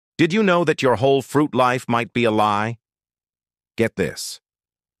Did you know that your whole fruit life might be a lie? Get this.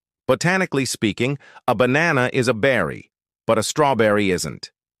 Botanically speaking, a banana is a berry, but a strawberry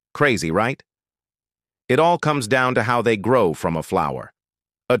isn't. Crazy, right? It all comes down to how they grow from a flower.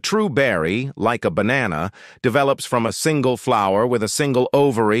 A true berry, like a banana, develops from a single flower with a single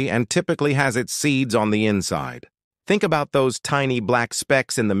ovary and typically has its seeds on the inside. Think about those tiny black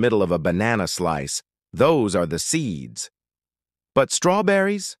specks in the middle of a banana slice. Those are the seeds. But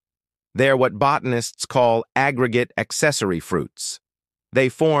strawberries? They're what botanists call aggregate accessory fruits. They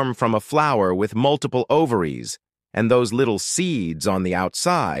form from a flower with multiple ovaries, and those little seeds on the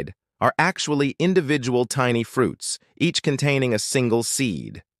outside are actually individual tiny fruits, each containing a single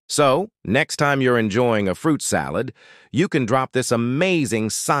seed. So, next time you're enjoying a fruit salad, you can drop this amazing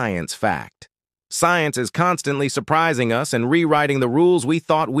science fact. Science is constantly surprising us and rewriting the rules we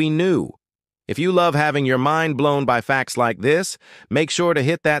thought we knew. If you love having your mind blown by facts like this, make sure to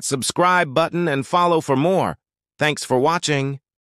hit that subscribe button and follow for more. Thanks for watching.